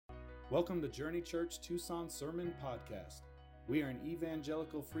Welcome to Journey Church Tucson Sermon Podcast. We are an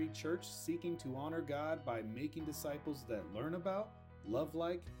evangelical free church seeking to honor God by making disciples that learn about, love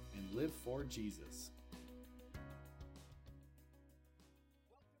like, and live for Jesus.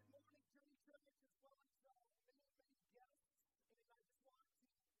 Well, good morning, Journey Church, as well as many guests. And I just want to tell you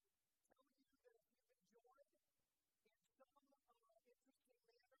that if you've enjoyed, in some interesting manner, being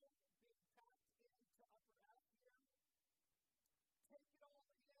packed into Upper F here, take it all in, treasure it up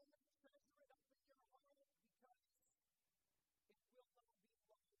in your heart, because it will not be long now before we return.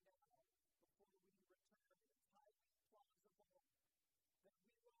 It's highly plausible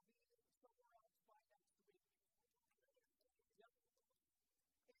that we will be somewhere else by now.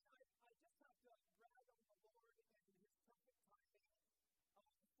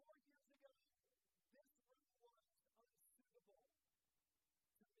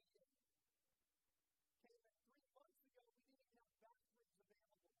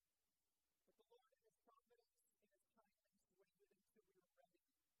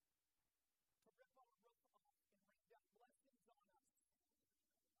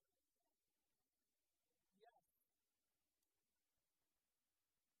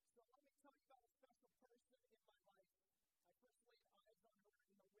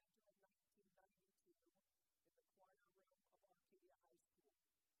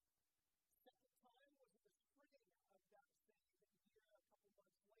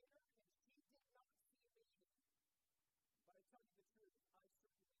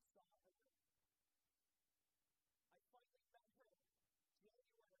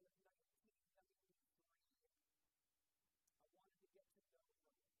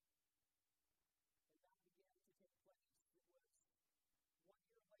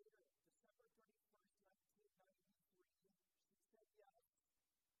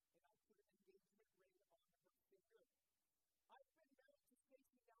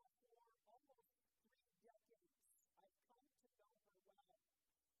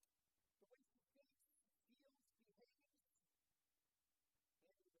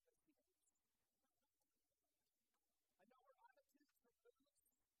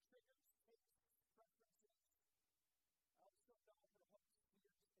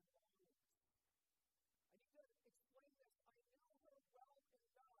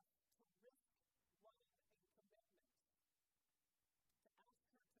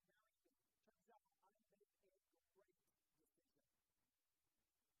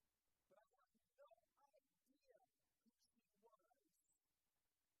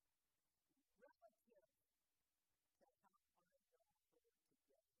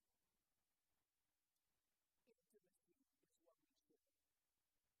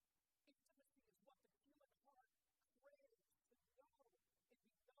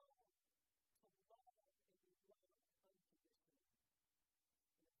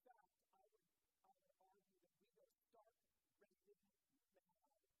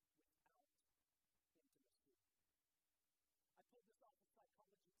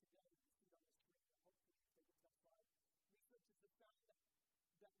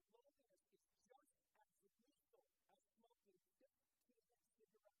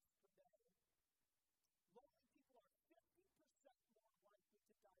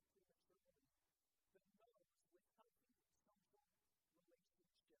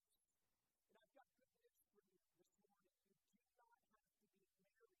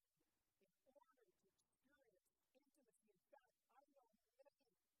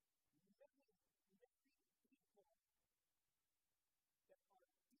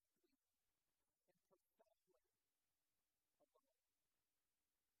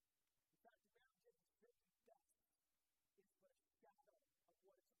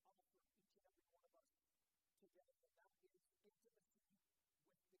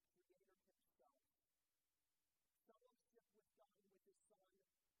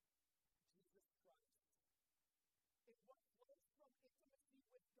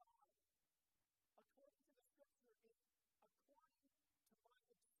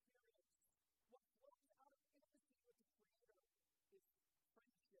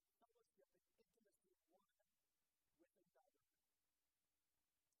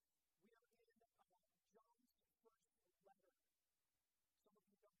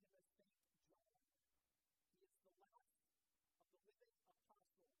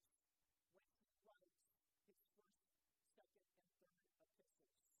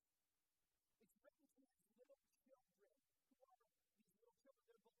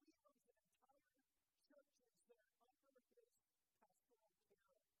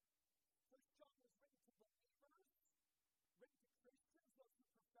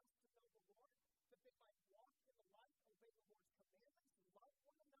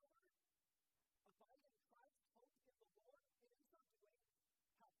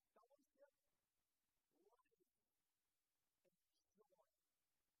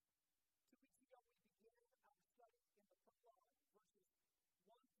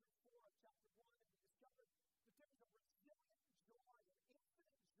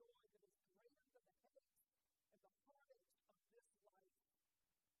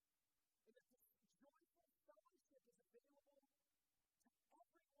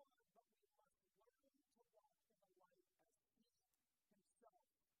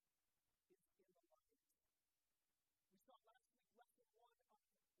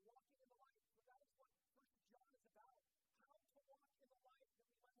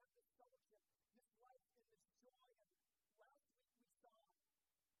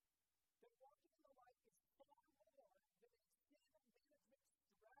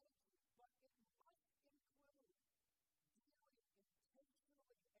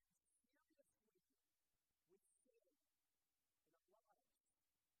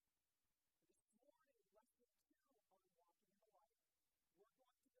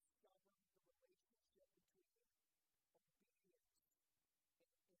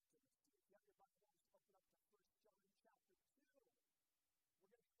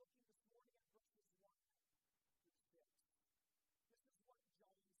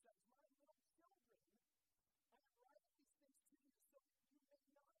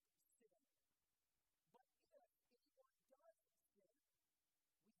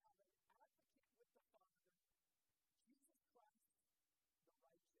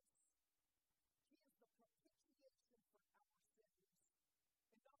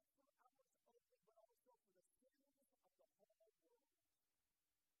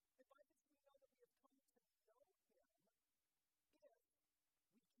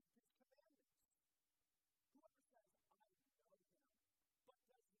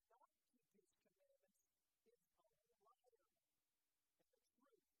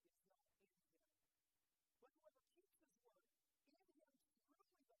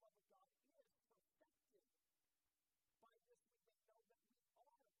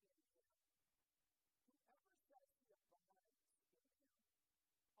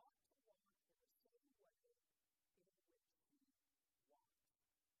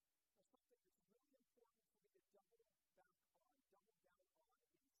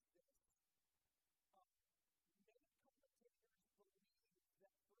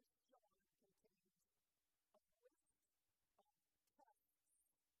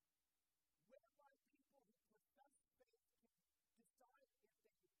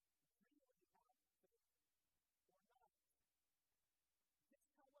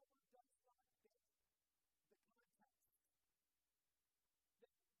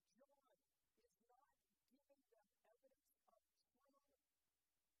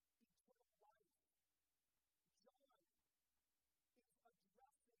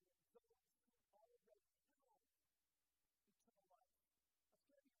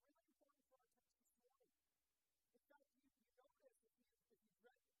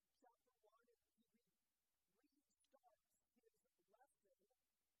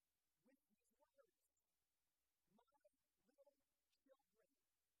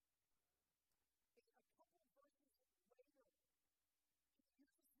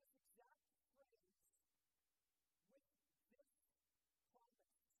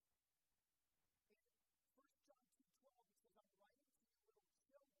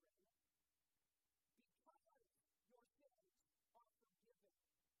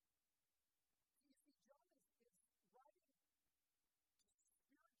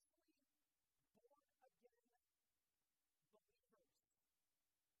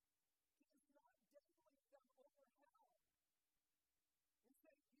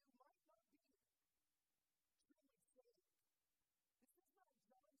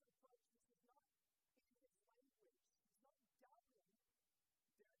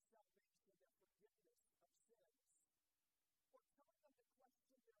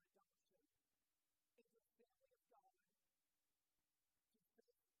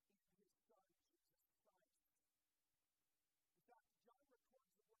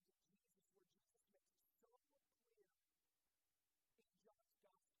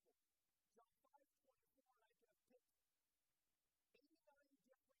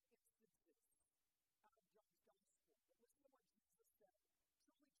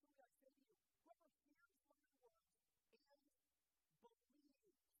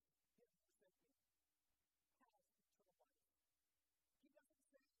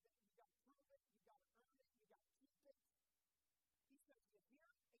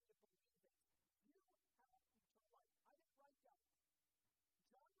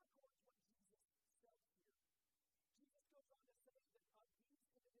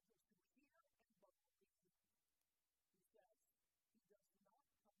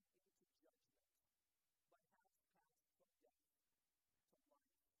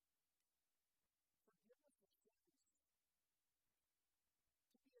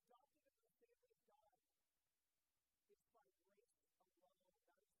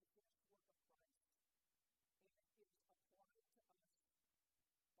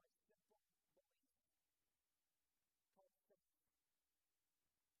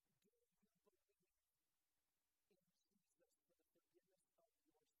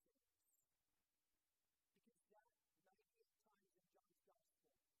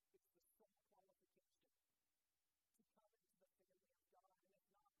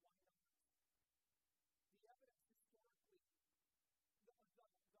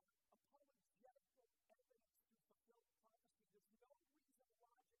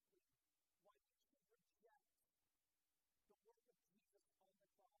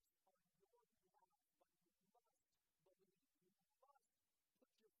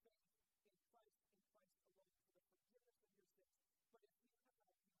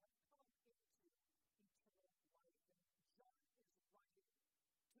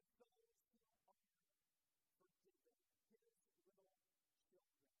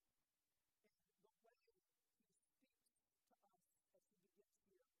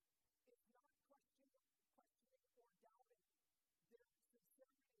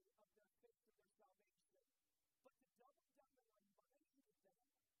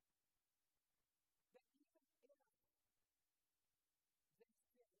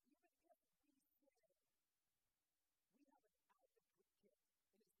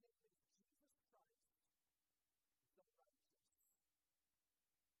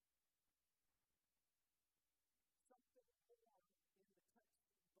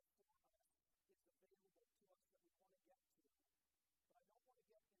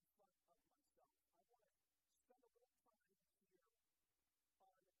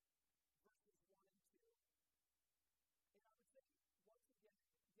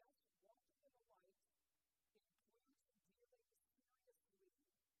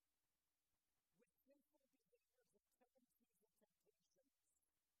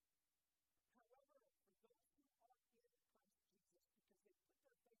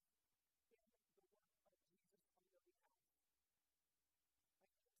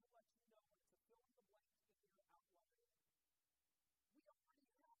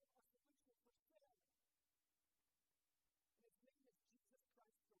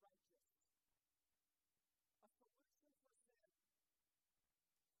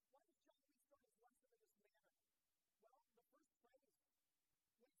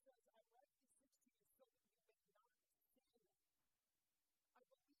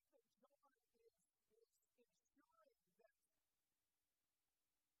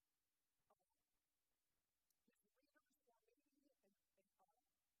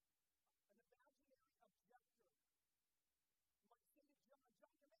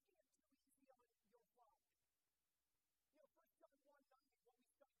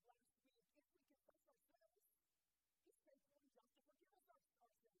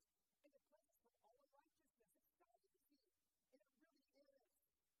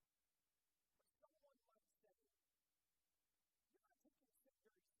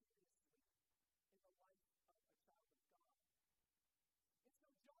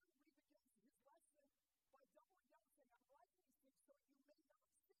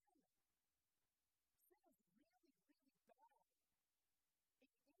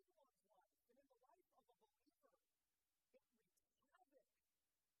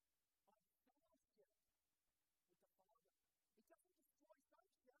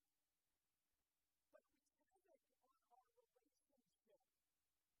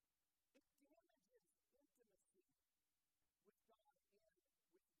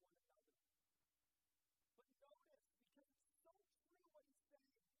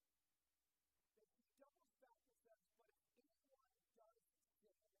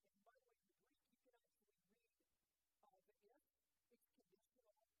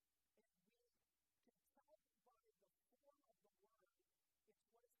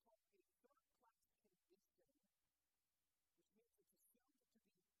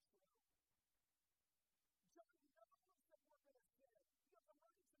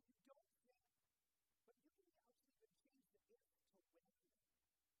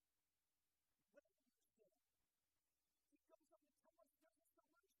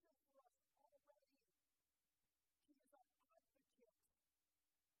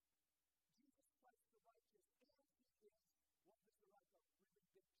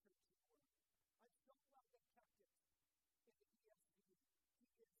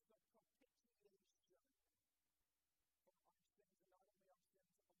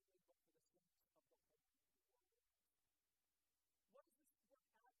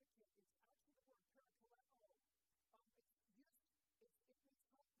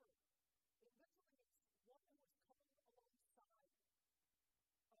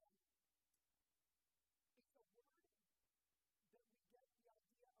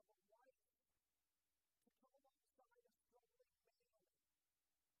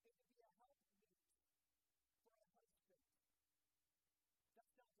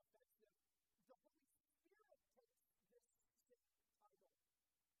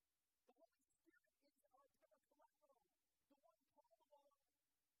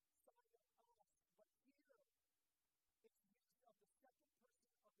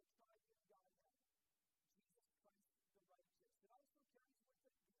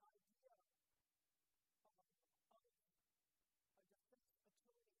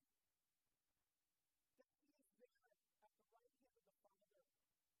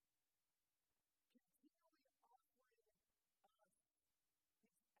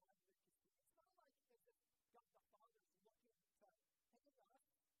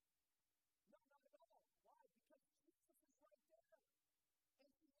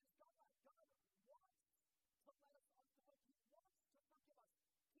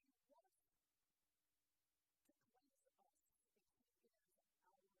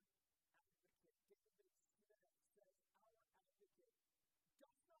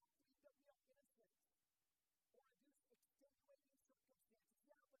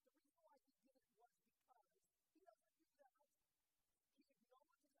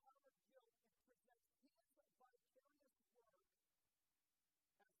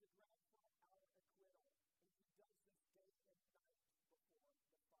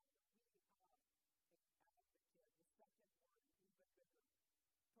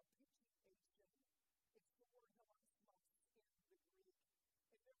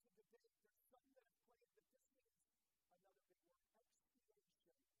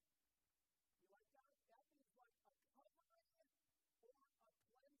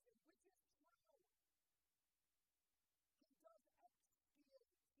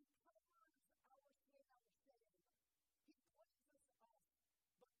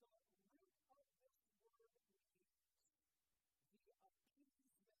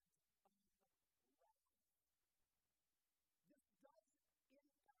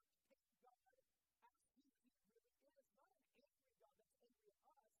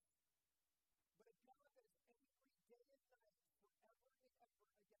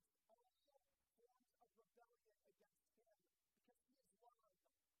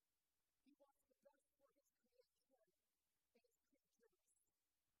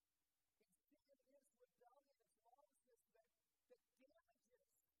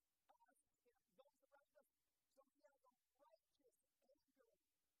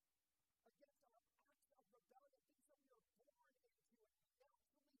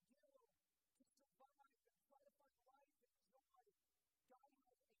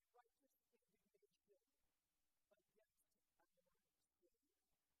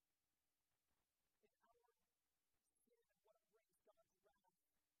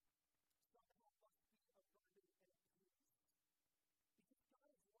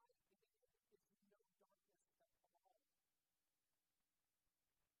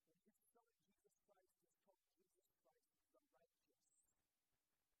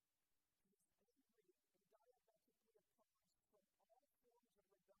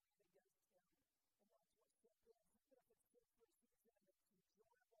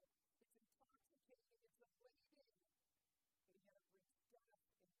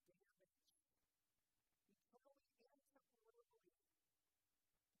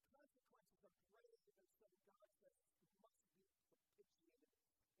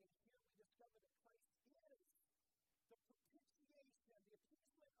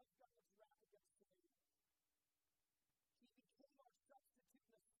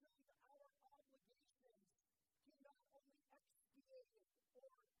 only expiated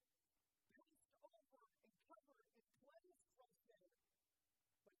or passed over and covered and cleansed from sin,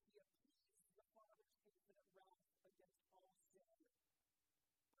 but he appeased the Father's infinite wrath against all sin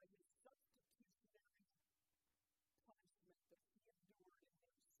by his substitutionary punishment that he endured in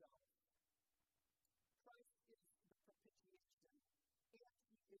himself. Christ is the propitiation,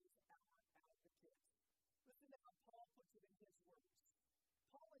 and he is our advocate. Listen to how Paul puts it in his words.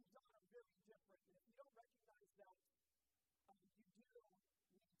 Paul and John are very different, and if you don't recognize that, you do need to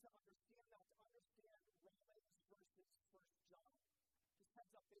understand that to understand Romans versus 1 John. Just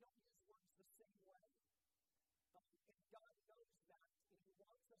heads up, they don't use words the same way. And God knows that, and he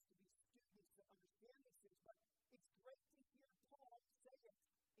wants us to be students that understand these things, but it's great to hear Paul say it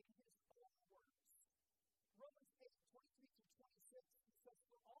in his own words. Romans 8:23-26, he says,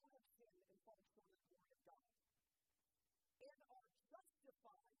 "For all have sinned and fallen short of the glory of God, and are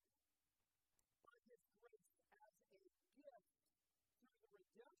justified by his grace as a gift through the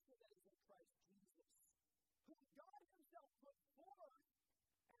redemption that is in Christ Jesus, whom God himself put forth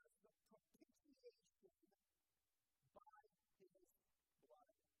as the propitiation by his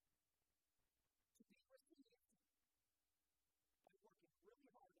blood, to be received by working really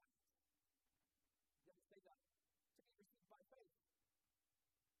hard at it." You have to say that. To be received by faith.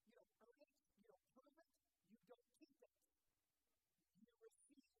 You don't earn it, you don't prove it, you don't keep it. You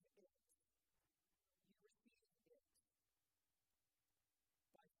receive it. You receive it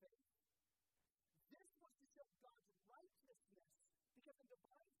by faith. This was to show God's righteousness, because in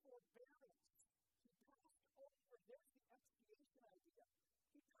divine forbearance, he passed over. There's the expiation idea.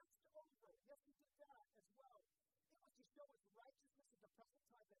 He passed over. Yes, he did that as well. It was to show his righteousness at the present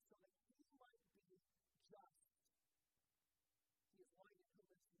time, that so that he might be just. He is light in whom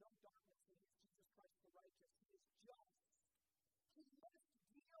is no darkness, and he is Jesus Christ the righteous. He is just. He must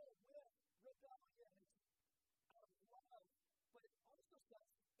deal with rebellion out of love, but it also says,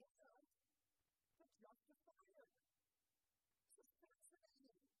 and the justifier. This is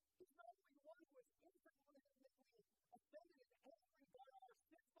fascinating. He's not only one who is infinitely offended and angry by our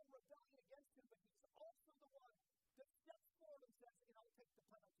sinful rebellion against him, but he's also the one that steps forward and says, and I'll take the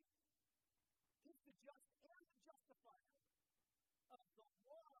penalty. He's the just and the justifier of the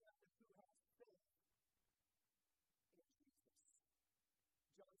one who has faith in Jesus.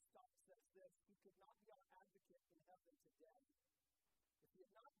 John Stott says this: "He could not be our advocate in heaven today if he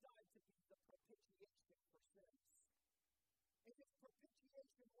had not died to be the propitiation for sins. And his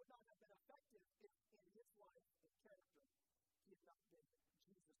propitiation would not have been effective if in his life and character he had not been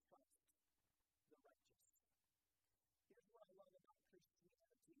Jesus Christ, the righteous." Here's what I love about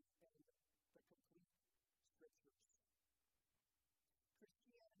Christianity and the complete scriptures.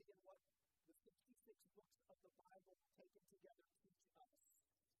 Christianity and what the 66 books of the Bible taken together teach us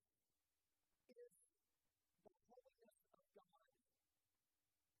is the holiness of God,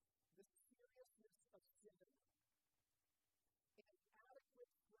 the seriousness of sin, and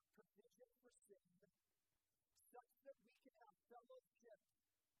adequate provision for sin, such that we can have fellowship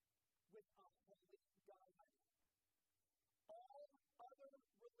with a holy God. All other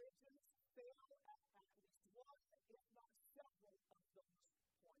religions fail at least one, if not several, of those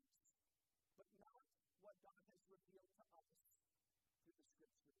points, but not what God has revealed to us through the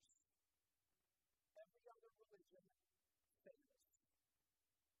scriptures. Every other religion fails.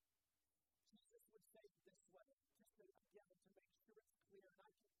 Jesus would say it this way, just to, again, to make sure it's clear, and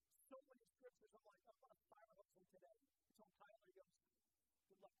I can, so many scriptures, I'm like, I'm going to fire hose them today. I told Tyler, he goes,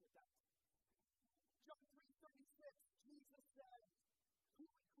 good luck with that. John 3:36, Jesus said,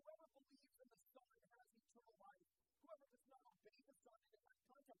 whoever believes in the Son has eternal life. Whoever does not obey the Son, and in that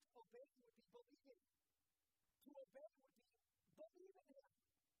context, obeying would be believing. To obey would be believe in him.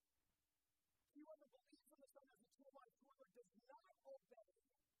 Whoever believes in the Son has eternal life. Whoever does not obey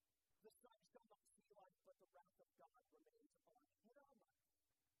the Son shall not see life, but the wrath of God remains on him. Because of sin,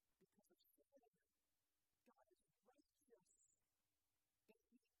 God is righteous, and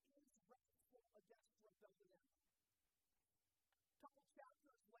he is wrathful against rebellion. A couple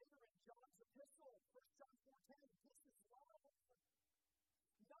chapters later in John's epistle, 1 John 4:10, this is love.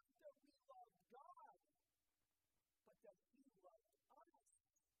 Not that we love God, but that he loved us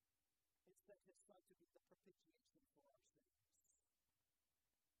and sent his Son to be the propitiation for our sins.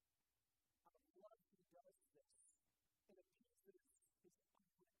 Out of love, he does this and appeases his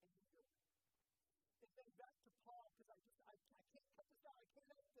own anger. And then back to Paul, because I can't cut this out, I can't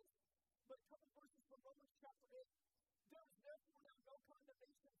help this. But a couple verses from Romans chapter 8. There is therefore now no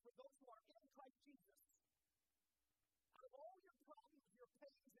condemnation for those who are in Christ Jesus. Out of all your problems, your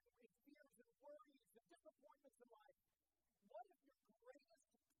pains, and fears, and worries, and disappointments in life, what if your greatest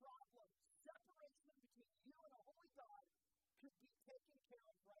problem, separation between you and a holy God,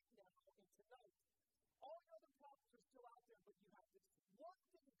 tonight, all your other problems are still out there, but you have this one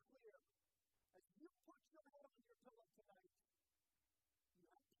thing clear. As you put your head on your pillow tonight,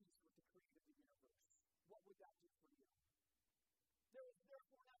 you have peace with the creator of the universe. What would that do for you? There is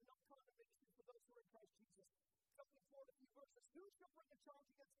therefore now no condemnation for those who are in Christ Jesus. Coming forward a few verses. Who shall bring a charge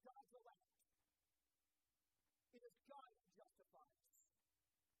against God's elect? It is God who justifies.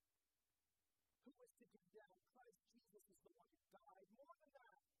 Who is to condemn? Christ Jesus is the one who died. More than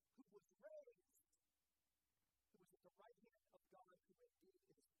that, who was raised, who is at the right hand of God, who indeed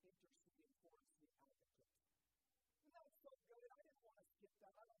is interceding for us, the advocate. And that's so good, and I didn't want to skip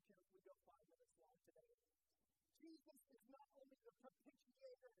that. I don't care if we go 5 minutes long today. Jesus is not only the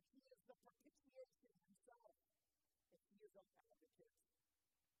propitiator, he is the propitiation himself, and he is our advocate.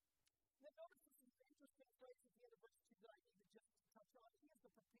 Now notice this is an interesting phrase at the end of verse 2 that I need to just touch on. He is the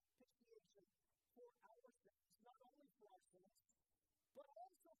propitiation for our sins, not only for our sins, but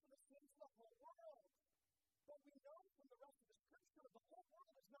also for the sins of the whole world. But we know from the rest of the scripture, the whole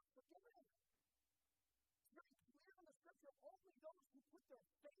world is not forgiven. It's very clear in the scripture, only those who put their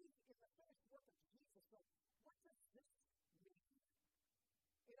faith in the finished work of Jesus. So what does this mean?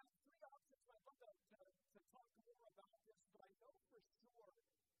 And I have 3 options, and I'd love to talk more about this, but I know for sure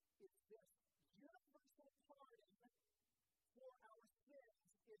it's this. Universal pardon for our sins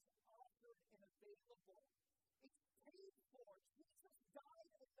is offered and available. It's paid for. Jesus died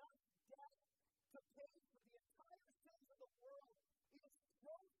enough debt to pay for the entire sins of the world. It is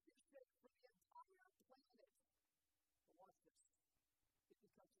provision for the entire planet. But watch this. It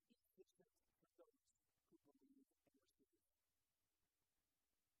becomes efficient for those who believe and receive.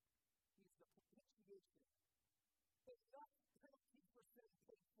 He's the propitiation. Enough penalty for sin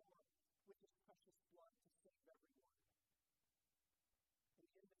paid for with his precious blood to save everyone. And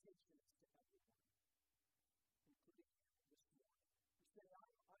the invitation is to everyone, including you this morning. You say,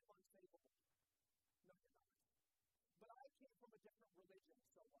 I'm unsavable. No, you're not. But I came from a different religion,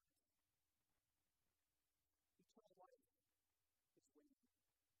 so what? Eternal life is waiting.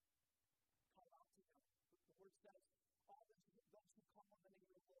 Call out to him. The word says, all those who call on the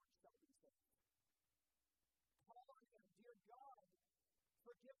name of the Lord shall be saved. Call on him, dear God,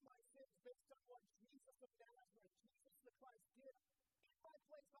 forgive my sins based on what Jesus of Nazareth, Jesus the Christ, did in my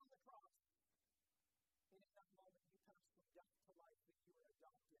place on the cross. And in that moment, you pass from death to life, that you are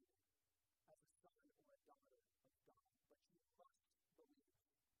adopted as a son or a daughter of God. But you must believe,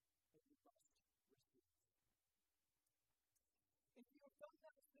 and you must receive. If you have done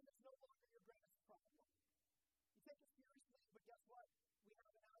that, sin is no longer your greatest problem. You take it seriously, but guess what? We have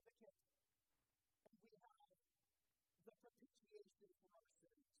an advocate, and we have the propitiation for our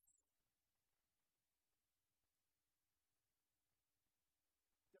sins.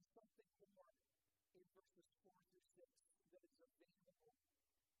 There's something more in verses 4 through 6 that is available to a son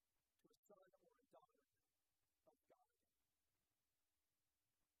or a daughter of God.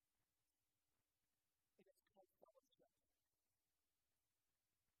 And it's called fellowship.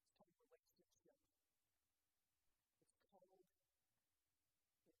 It's called relationship. It's called intimacy.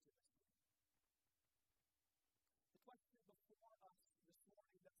 The question before us this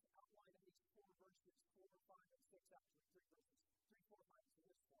morning that's outlined in these 4 verses, 4, 5, and 6, actually 3 verses, 3, 4, 5,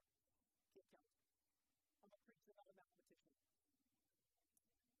 so there's 4. Can't count. I'm a preacher, not a mathematician.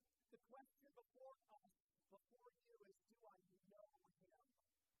 The question before us, before you, is do I know him?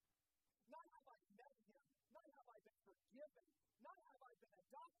 Not have I met him, not have I been forgiven, not have I been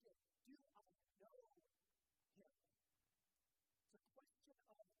adopted, do I know him? It's a question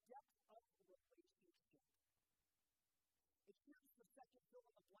of depth of relationship. And here's the second fill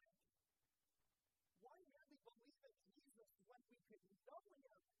in the blank. Why merely believe in Jesus when we could know him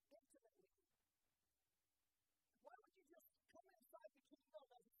intimately? Why would you just come inside the kingdom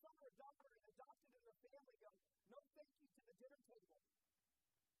as a son or a daughter and adopted in the family go, no thank you to the dinner table?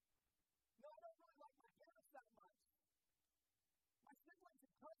 No, I don't really like my parents that much. My siblings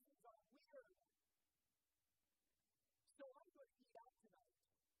and cousins are weird. So I'm going to eat out tonight.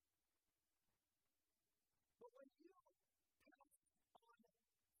 But when you pass on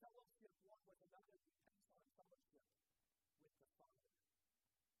fellowship one with another, you pass on fellowship with the Father.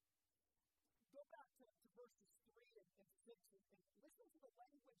 Go back to verses 3 and 6 and listen to the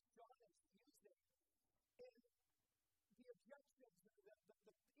language John is using in the objections, the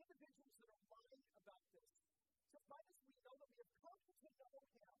individuals that are lying about this. So by this we know that we have come to know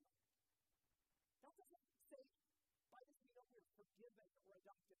him. That doesn't say, by this we know we are forgiven or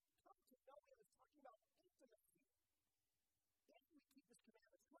adopted. Come to know him is talking about intimacy. If we keep his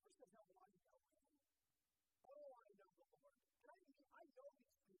commandments, whoever says, how will I know him? Oh, I know the Lord. And I know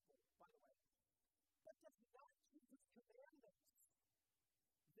these people, by the way. But does not keep his commandments,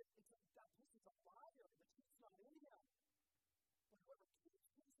 then It's like that person's a liar. The truth's not in him. But whoever keeps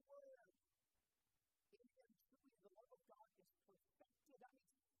his word, in him truly the love of God is perfected.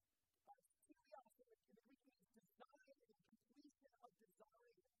 That means Stelios in the Greek means design and completion of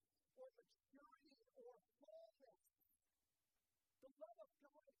design, or maturity, or fullness. The love of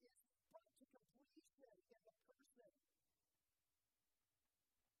God is brought to completion in the person that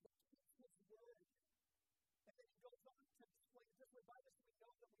keeps his word. And then he goes on to explain it this way: by this we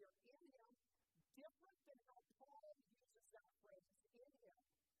know that we are in him, different than how Paul uses that phrase, in him.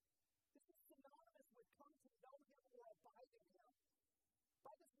 This is synonymous with come to know him or abide in him.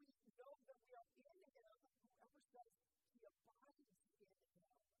 By this we know that we are in him. Whoever says he abides in him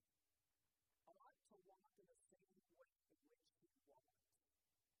ought to walk in the same way in which he walked.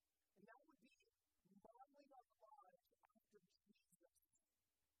 And that would be modeling our lives after Jesus,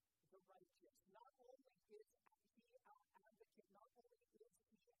 the righteous. Not only is he our advocate, not only is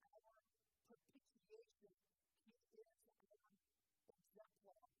he our propitiation, he is our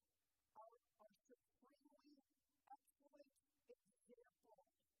exemplar, our supremely excellent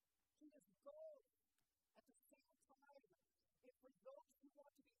example. He is both at the same time. And for those who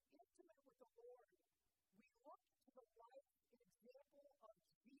want to be intimate with the Lord, we look to the life and example of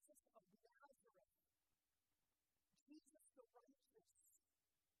Jesus of Nazareth, Jesus the righteous,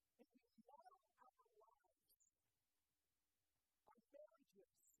 and we model our lives, our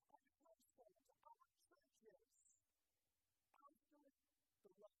marriages, our households, our churches, after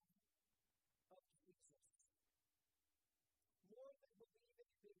the love of Jesus. More than believing in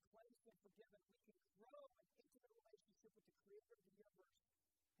being cleansed and forgiven, we can grow in intimate relationship with the Creator of the universe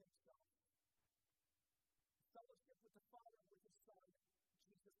himself. Fellowship with the Father and with his Son,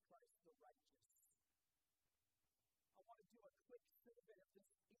 Jesus Christ the righteous. I want to do a quick survey of this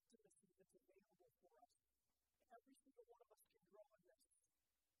intimacy that's available for us. Every single one of us can grow in this.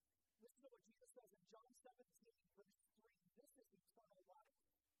 Listen to what Jesus says in John 17, verse 3. This is eternal life.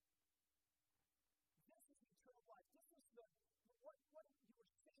 This is eternal life. This is what you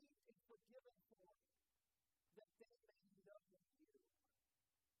were saved and forgiven for, that they may know you.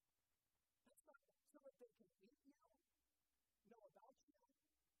 That's not so that they can meet you, know about you.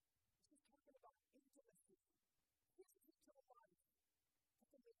 This is talking about intimacy. This is eternal life,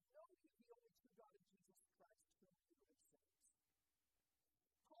 that they may know you, the only true God, in Jesus Christ, whom you have sent.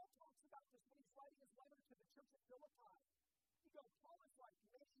 Paul talks about this when he's writing his letter to the church at Philippi. Paul is like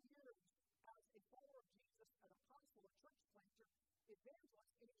many years as a follower of Jesus, an apostle, a church planter,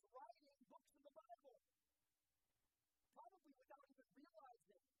 evangelist, and he's writing books of the Bible. Probably without even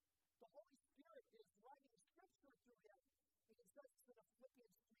realizing, the Holy Spirit is writing scripture through him. And he says in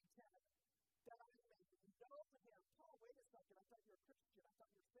Philippians 3:10, that I may know him. Paul, wait a second, I thought you were a Christian, I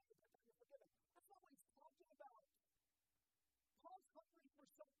thought you were saved, I thought you were forgiven. That's not what he's talking about. Paul's hungry for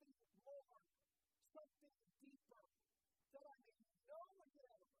something more, something deeper, that I may know him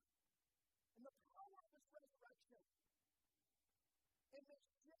and the power of his resurrection, and may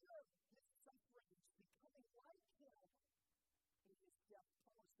share his sufferings, becoming like him in his death.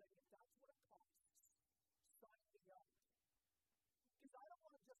 Paul is saying, if that's what it costs, sign me up. Because I don't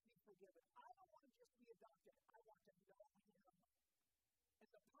want to just be forgiven. I don't want to just be adopted. I want to know him. And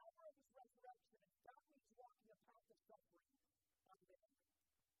the power of his resurrection, if that means walking a path of suffering, I'm in.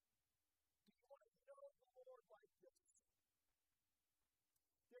 Do you want to know the Lord like this?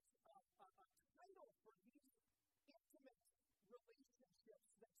 There's a title for these intimate relationships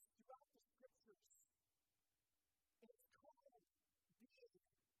that's throughout the scriptures. And it's called being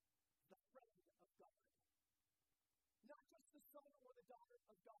the friend of God. Not just the son or the daughter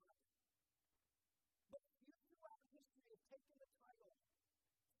of God, but you throughout history have taken the title,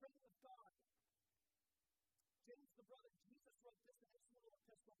 friend of God. James, the brother of Jesus, wrote this in his little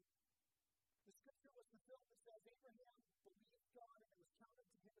epistle. The scripture was fulfilled that says, Abraham believed God and it was counted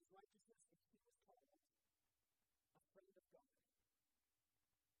to him as righteousness, and he was called a friend of God.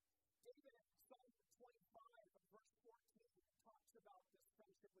 David in Psalm 25, verse 14, talks about this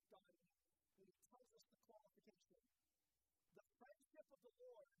friendship with God, and he tells us the qualification. The friendship of the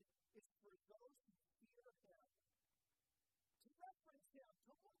Lord is for those who fear him, to reverence him,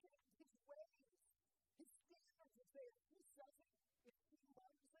 to look at his ways, his standards, and say, if he says it, if he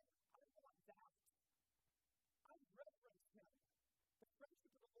loves it, I want that. I reverence him. The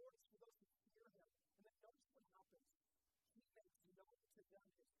friendship of the Lord is for those who fear him. And then notice what happens. He makes known to them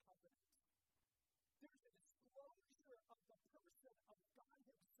his covenant. There's a disclosure of the person of God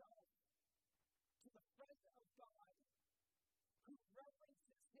himself to the friend of God who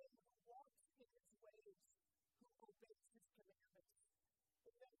reverences him, who walks in his ways, who obeys his commandments.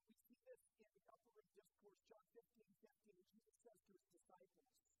 And then we see this in the upper room discourse, John 15:15. Jesus says to his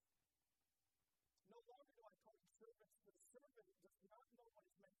disciples, No longer do I call you servants, for the servant does not know what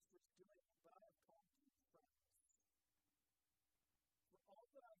his master is doing, but I have called you friends. For all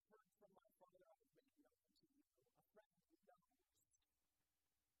that I've heard from my Father I have made known to you. A friend knows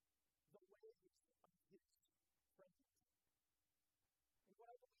the ways of his friend. And what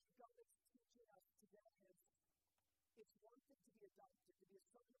I believe God is teaching us today is it's one thing to be adopted, to be a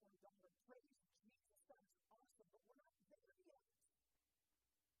son or a daughter. Praise Jesus, that's awesome, but we're not there yet.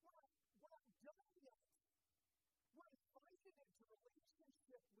 We're not done yet. We're invited into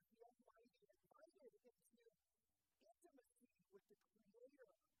relationship with the Almighty, invited into intimacy with the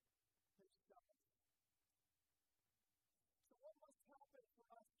Creator Himself. So what must happen for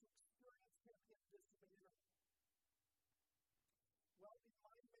us to experience Him in this manner? Well, in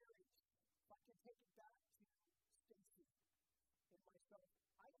my marriage, if I can take it back to Stacy and myself,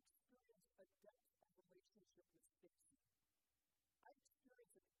 I experienced a depth of relationship with Stacy. I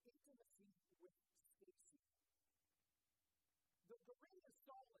experienced an intimacy with Stacy. The ring is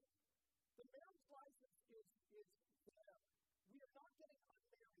solid. The marriage license is there. We are not getting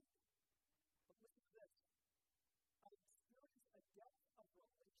unmarried. But listen to this. I experienced a depth of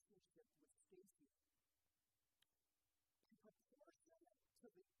relationship with Stacy in proportion to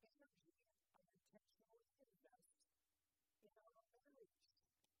the energy I intentionally invest in our marriage.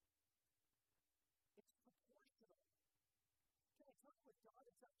 It's proportional. Can I tell you with God,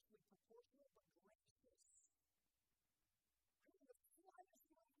 it's actually proportional but gracious. The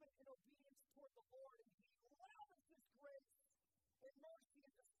slightest movement in obedience toward the Lord, and He lavishes His grace and mercy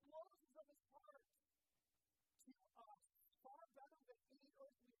and discloses of His heart to us far better than any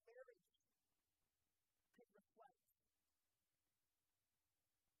earthly marriage could reflect.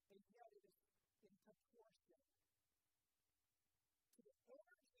 And yet it is in proportion to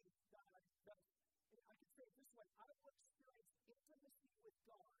the energy that I can say it this way, I will experience intimacy with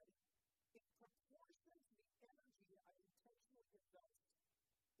God in proportion to the energy I intentionally invest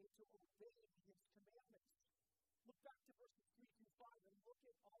into obeying His commandments. Look back to verses 3 through 5 and look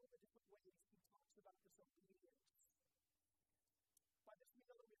at all the different ways He talks about this obedience. By this we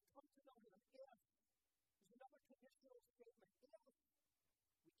know that we have come to know Him if, there's another conditional statement,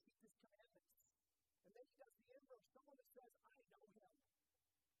 if we keep His commandments. And then He does the inverse. Someone that says, I know Him,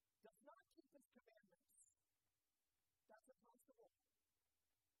 does not keep His commandments. That's impossible.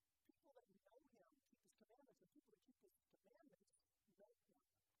 People that know Him keep His commandments, and people that keep His commandments know Him.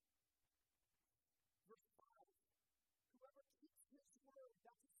 Verse 5, whoever keeps His word,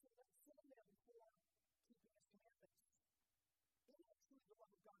 that's a synonym for keeping His commandments. In it, truly, the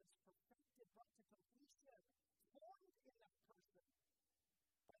love of God is perfected, brought to completion, formed in that person.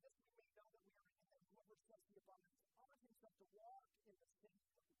 By this we may know that we are in Him. Whoever says the abundance ought himself to walk in the same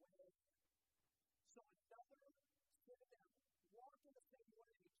way. So another synonym, walk in the same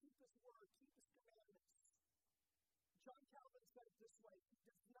way, keep His word, keep His commandments. John Calvin said it this way, He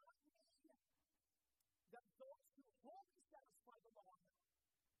does not mean that those who wholly satisfy the law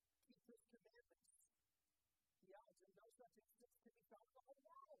keep His commandments. He adds, and no such instance can be found in the whole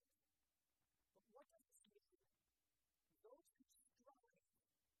world. But what does this mean? Those who strive,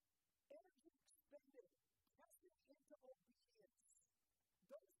 energy expended, pressing into obedience,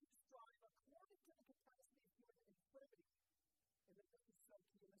 those who strive according to the capacity of human infirmity. And then this is so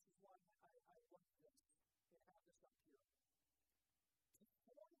key, and this is why I love this, and have this up here. To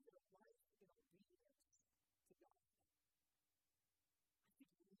form their life in obedience to God. I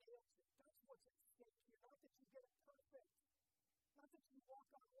think He nails it. That's what's at stake here. Not that you get it perfect. Not that you walk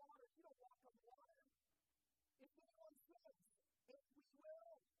on water. You don't walk on water. If anyone sins, and we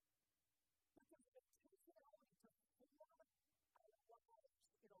will. But there's an intentionality to form our lives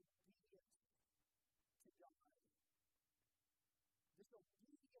in obedience to God. This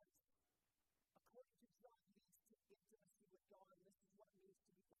obedience, according to John, leads to intimacy with God, and this is what it means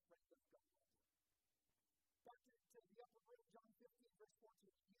to be the friend of God. Back to the upper room, John 15, verse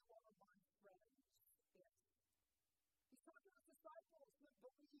 14, you are my friends. Yes. He's talking to His disciples that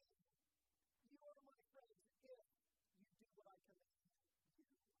believe you are my friends if you do what I command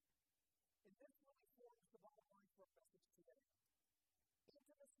you. And this really forms the bottom line for our message today.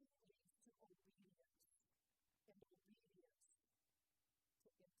 Intimacy leads to obedience, and obedience to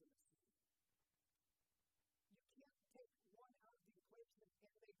intimacy. You can't take one out of the equation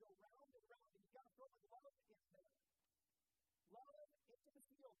and they go round and round, and you've got to throw in love in there. Love,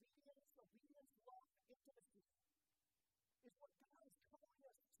 intimacy, obedience, love, intimacy is what God is calling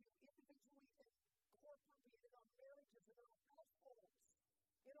us to individually and corporately in our marriages, in our households,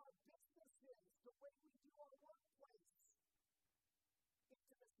 in our businesses, the way we do our workplace.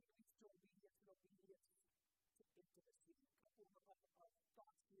 Intimacy leads to obedience, and obedience to intimacy. A couple of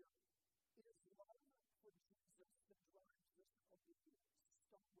thoughts here. It is love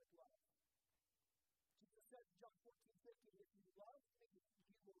John 14:15, if you love me,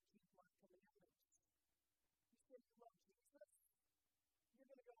 you will keep my commandments. You say you love Jesus, you're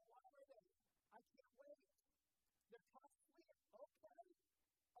going to go, what are they? I can't wait. They're costly. Okay.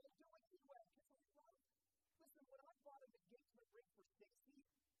 I'll do it anyway because I love. Listen, when I bought an engagement ring for Stacy,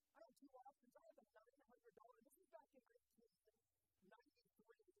 I had two options. I had a $900. This is back in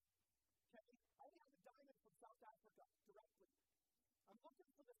 1993. Okay? I had a diamond from South Africa directly. I'm looking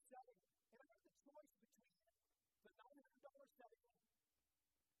for the setting, and I had the choice between the $900 setting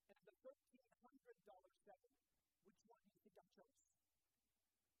and the $1,300 setting. Which one do you think I chose?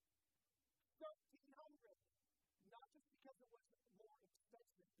 $1,300. Not just because it was more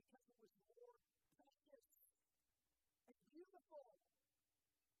expensive, because it was more precious and beautiful.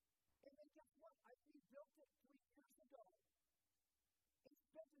 And then guess what? I rebuilt it 3 years ago. And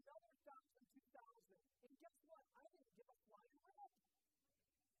spent another $1,000, $2,000. And guess what? I didn't give a flying rip.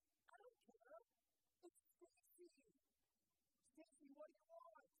 I don't care. It's Stacy. Stacy, what do you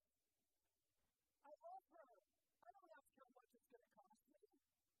want? I love her. I don't ask how much it's going to cost me.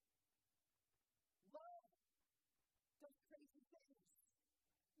 Love does crazy things.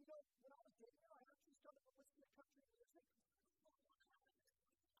 You know, when I was dating her, I actually started to listen to country music.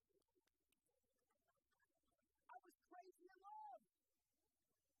 I was crazy in love.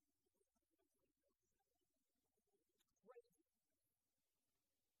 Crazy.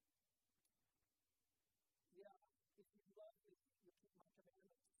 Yeah, if you love me, you'll keep my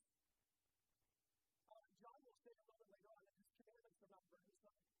commandments. John will say a little later on that his commandments are not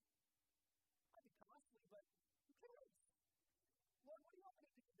burdensome. Might be costly, but who cares? Lord, what do you want me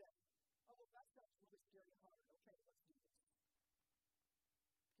to do today? Oh, well, that sounds really scary and hard. Okay, let's do this.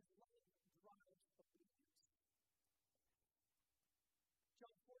 Because love drives obedience.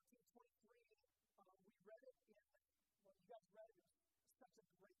 John 14:23, we read it in, well, you guys read it. It's such a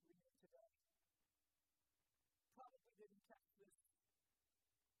great reading today. Probably didn't catch this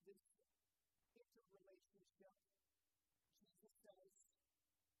interrelationship. Jesus says,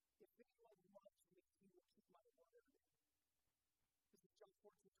 if anyone loves me, he will keep my word. This is John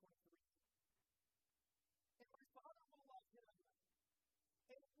 14:23. And my Father will love him,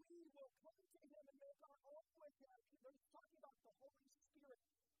 and we will come to him and make our own with him. He's talking about the Holy Spirit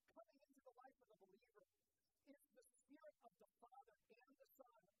coming into the life of the believer. It's the Spirit of the Father and the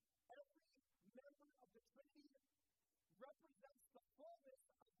Son. Every member of the Trinity represents the fullness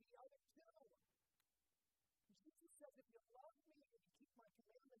of the other two. Jesus says, if you love me and you keep my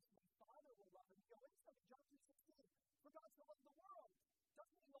commandments, my Father will love him. You go, wait a second, John 3:16. For God so loved the world.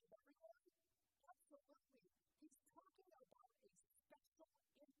 Doesn't he love everyone? Absolutely. He's talking about a special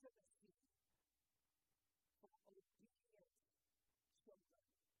intimacy for obedient children.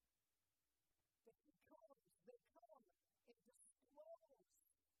 That they come and disclose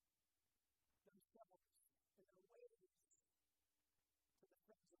themselves and their ways to the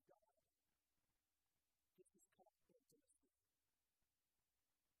friends of God. This is called intimacy.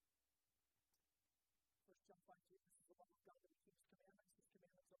 1 John 5:2, this is the love of God that he keeps commandments. His commandments are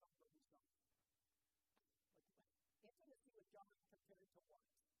not burdensome. Like intimacy with God compared to what?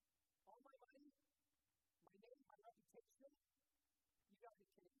 All my money, my name, my reputation. You got to be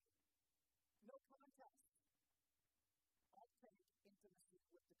kidding me. No contest. I'll take intimacy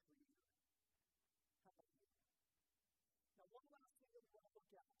with the Creator. How about you? Now, one last thing that we want to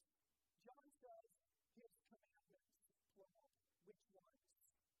look at. John says his commandments, plural. Which ones?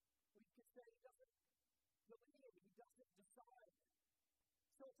 We could say he doesn't delineate, he doesn't decide.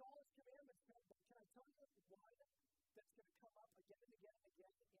 So it's all his commandments, but can I tell you one that's going to come up again and again and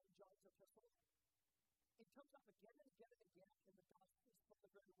again in John's epistle? It comes up again and again and again in the Gospels from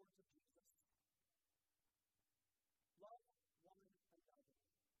the very words of Jesus. Love one another.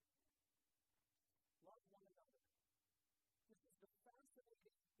 Love one another. This is the fascinating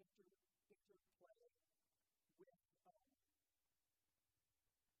interplay with what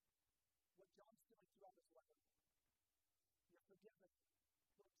John's doing throughout his letter. You're forgiven,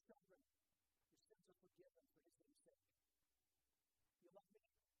 little children. Your sins are forgiven for his name's sake. You love me?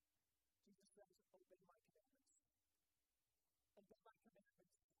 Jesus says, obey my commandments. Obey my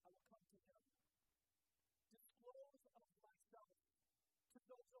commandments. I will come to him. Disclose of myself to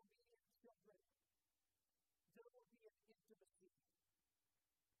those obedient children. There will be an intimacy.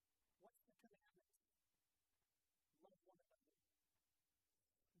 What's the commandment? Love one another.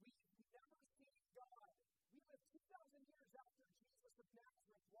 We've never seen God. We live 2,000 years after Jesus of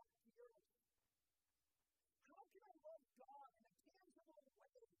Nazareth walked the earth. How can I love God in a tangible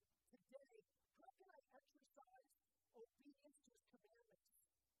way today? How can I exercise obedience to his commandments?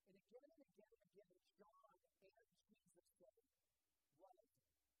 And again and again and again, John and Jesus say, love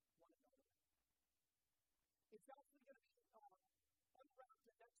one another. If It's actually going to be unwrapped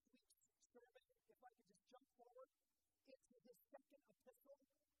in next week's sermon. If I could just jump forward into his second epistle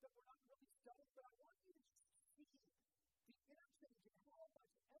that we're not really studying, but I want you to just see the interchange and how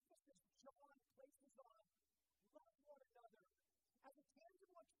much emphasis John places on love one another as a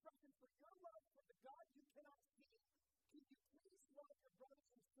tangible expression for your love for the God you cannot see. Can you please love your brothers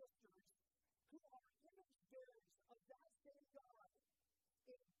and sisters who are image bearers of that same God?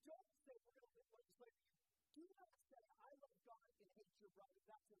 And don't say, we're going to live legislate for you. Do not say, I love God and hate your brother.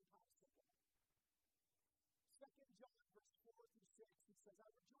 That's impossible. 2 John verse 4 through 6, he says, I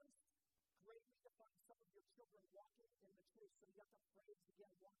rejoice greatly to find some of your children walking in the truth. So you got the phrase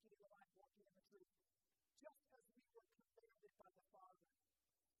again, walking in the light, walking in the truth. Just as we were commanded by the Father.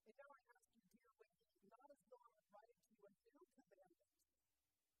 And now I ask you, dear lady, not as though I was writing to you a new commandment,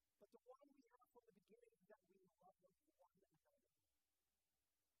 but the one we have from the beginning, that we love one another.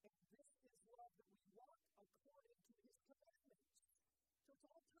 And this is love, that we walk according to his commandments. So it's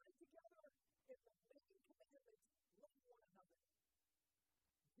all tied together in the main commandment, love one another.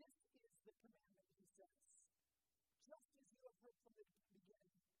 This is the commandment, he says, just as you have heard from the beginning,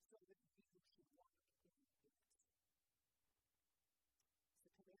 so that you should walk in it. It's the commandment that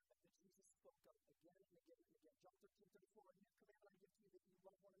Jesus spoke of again and again and again. John 13:34, a new command I give to you, that you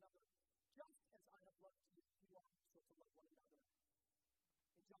love one another. Just as I have loved you, you are also to love one another.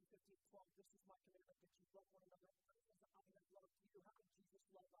 In John 15:12, this is my commandment, that you love one another as I have loved you. How did Jesus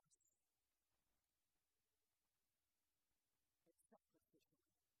love us? It's sacrificially.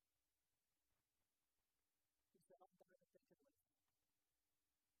 He said, I'll die that they can live.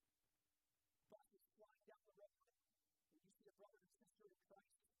 Bus is flying down the road, and you see a brother and sister in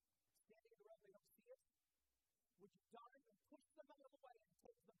Christ standing in the road, they don't see it. Would you dive and push them out of the way and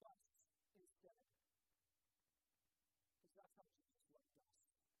take the bus instead? Because that's how Jesus loved us.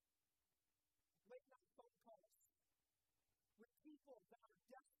 Late night phone calls with people that are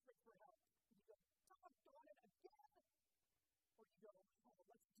desperate for help. You go, doggone it again? Or you go, oh,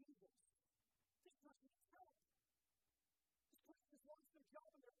 let's do this. This person needs help. This person has lost their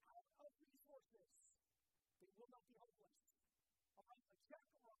job and they're out of resources. They will not be homeless. I'll write a check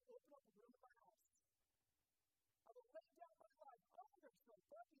or I'll open up a room in my house. I will lay down my life. Oh, they're so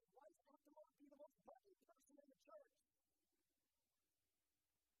buggy. Why does it have to be the most buggy person in the church?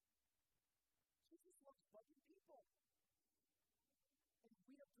 Jesus loves buggy people. And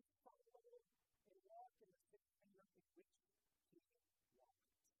we are to follow and walk in the same manner in which he walked.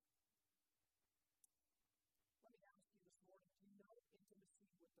 Let me ask you this morning, do you know intimacy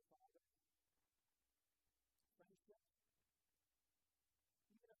with the Father? Friendship?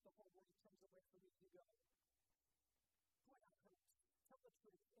 Even if the whole world turns away from you, you go, boy, that hurts. Tell the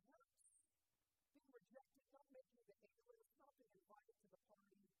truth, it hurts. Being rejected, not making the A-list, not being invited to the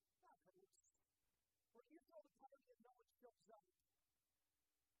party, that hurts. Or you throw the party and no one shows up.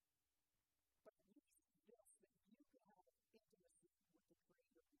 But at least this, that you can have intimacy with the Creator of the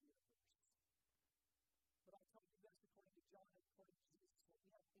universe. But I'll tell you this, according to John and according to Jesus, that we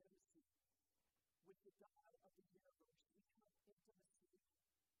have intimacy with the God of the universe. We have intimacy.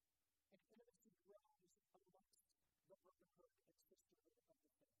 And intimacy grows amongst the brotherhood and sisterhood of the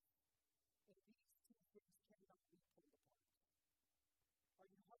faith. And these two things cannot be pulled apart. Are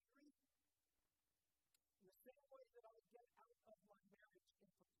you hungry? In the same way that I get out of my marriage in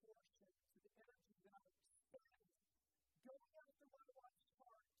proportion to the energy that I spend going after my wife's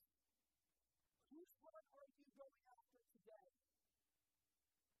heart, whose heart are you going after today?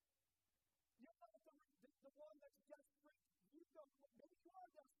 You're not the one that's desperate. You go, maybe you are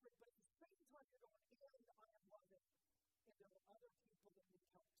desperate, but at the same time you're going, and I am loving. And there are other people that need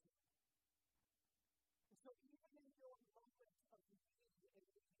help too. And so even in your moment of need and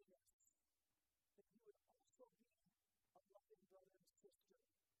neediness, that you would also be a loving brother and sister.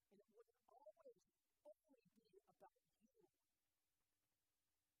 And it wouldn't always only be about you,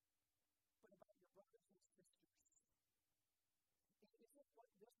 but about your brothers and sisters. And isn't this what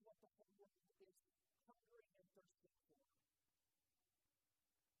the whole world is hungering and thirsting for?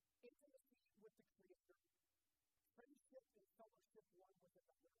 Intimacy with the Creator, friendship and fellowship one with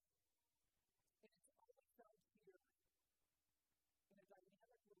another. And it's only found here in a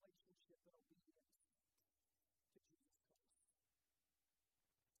dynamic relationship and obedience to Jesus Christ.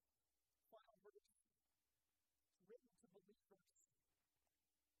 Final verse, written to believers.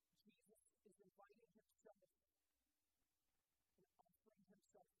 Jesus is inviting himself and offering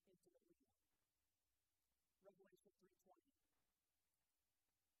himself intimately. Revelation 3:20.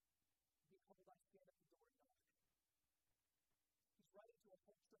 Behold, I stand at the door and knock. He's writing to a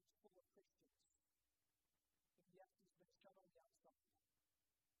whole church full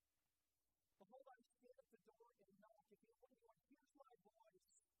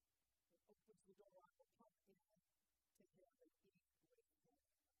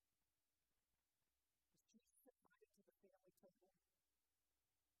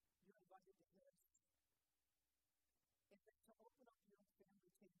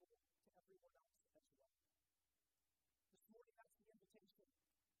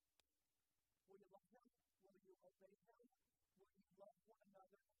obey him? Will you love one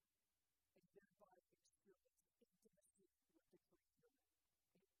another and thereby experience intimacy with the Creator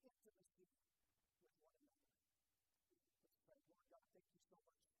and intimacy with one another? Let's pray. Lord God, thank you so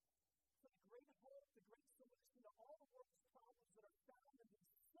much for the great hope, the great solution to all the world's problems that are found in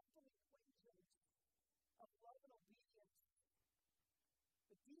these simple equations of love and obedience.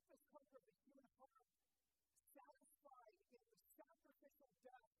 The deepest hunger of the human heart, satisfied in the sacrificial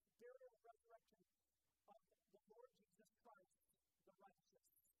death, burial, and resurrection of the Lord Jesus Christ, the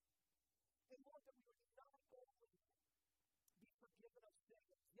righteous. And Lord, that we would not only be forgiven of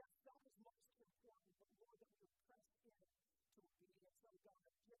sins. Yes, that is most important, but Lord, that we would press in to obedience. So God,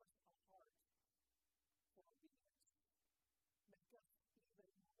 give us a heart for obedience. Make us even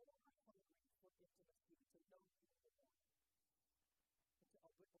more hungry for intimacy, to know you more,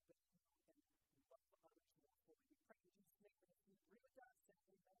 and to obey you and love others more fully. We pray in Jesus' name, and if you agree with that, say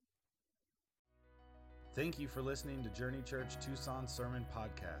amen. Thank you for listening to Journey Church Tucson Sermon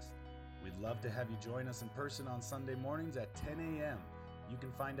Podcast. We'd love to have you join us in person on Sunday mornings at 10 a.m. You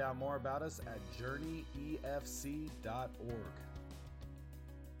can find out more about us at journeyefc.org.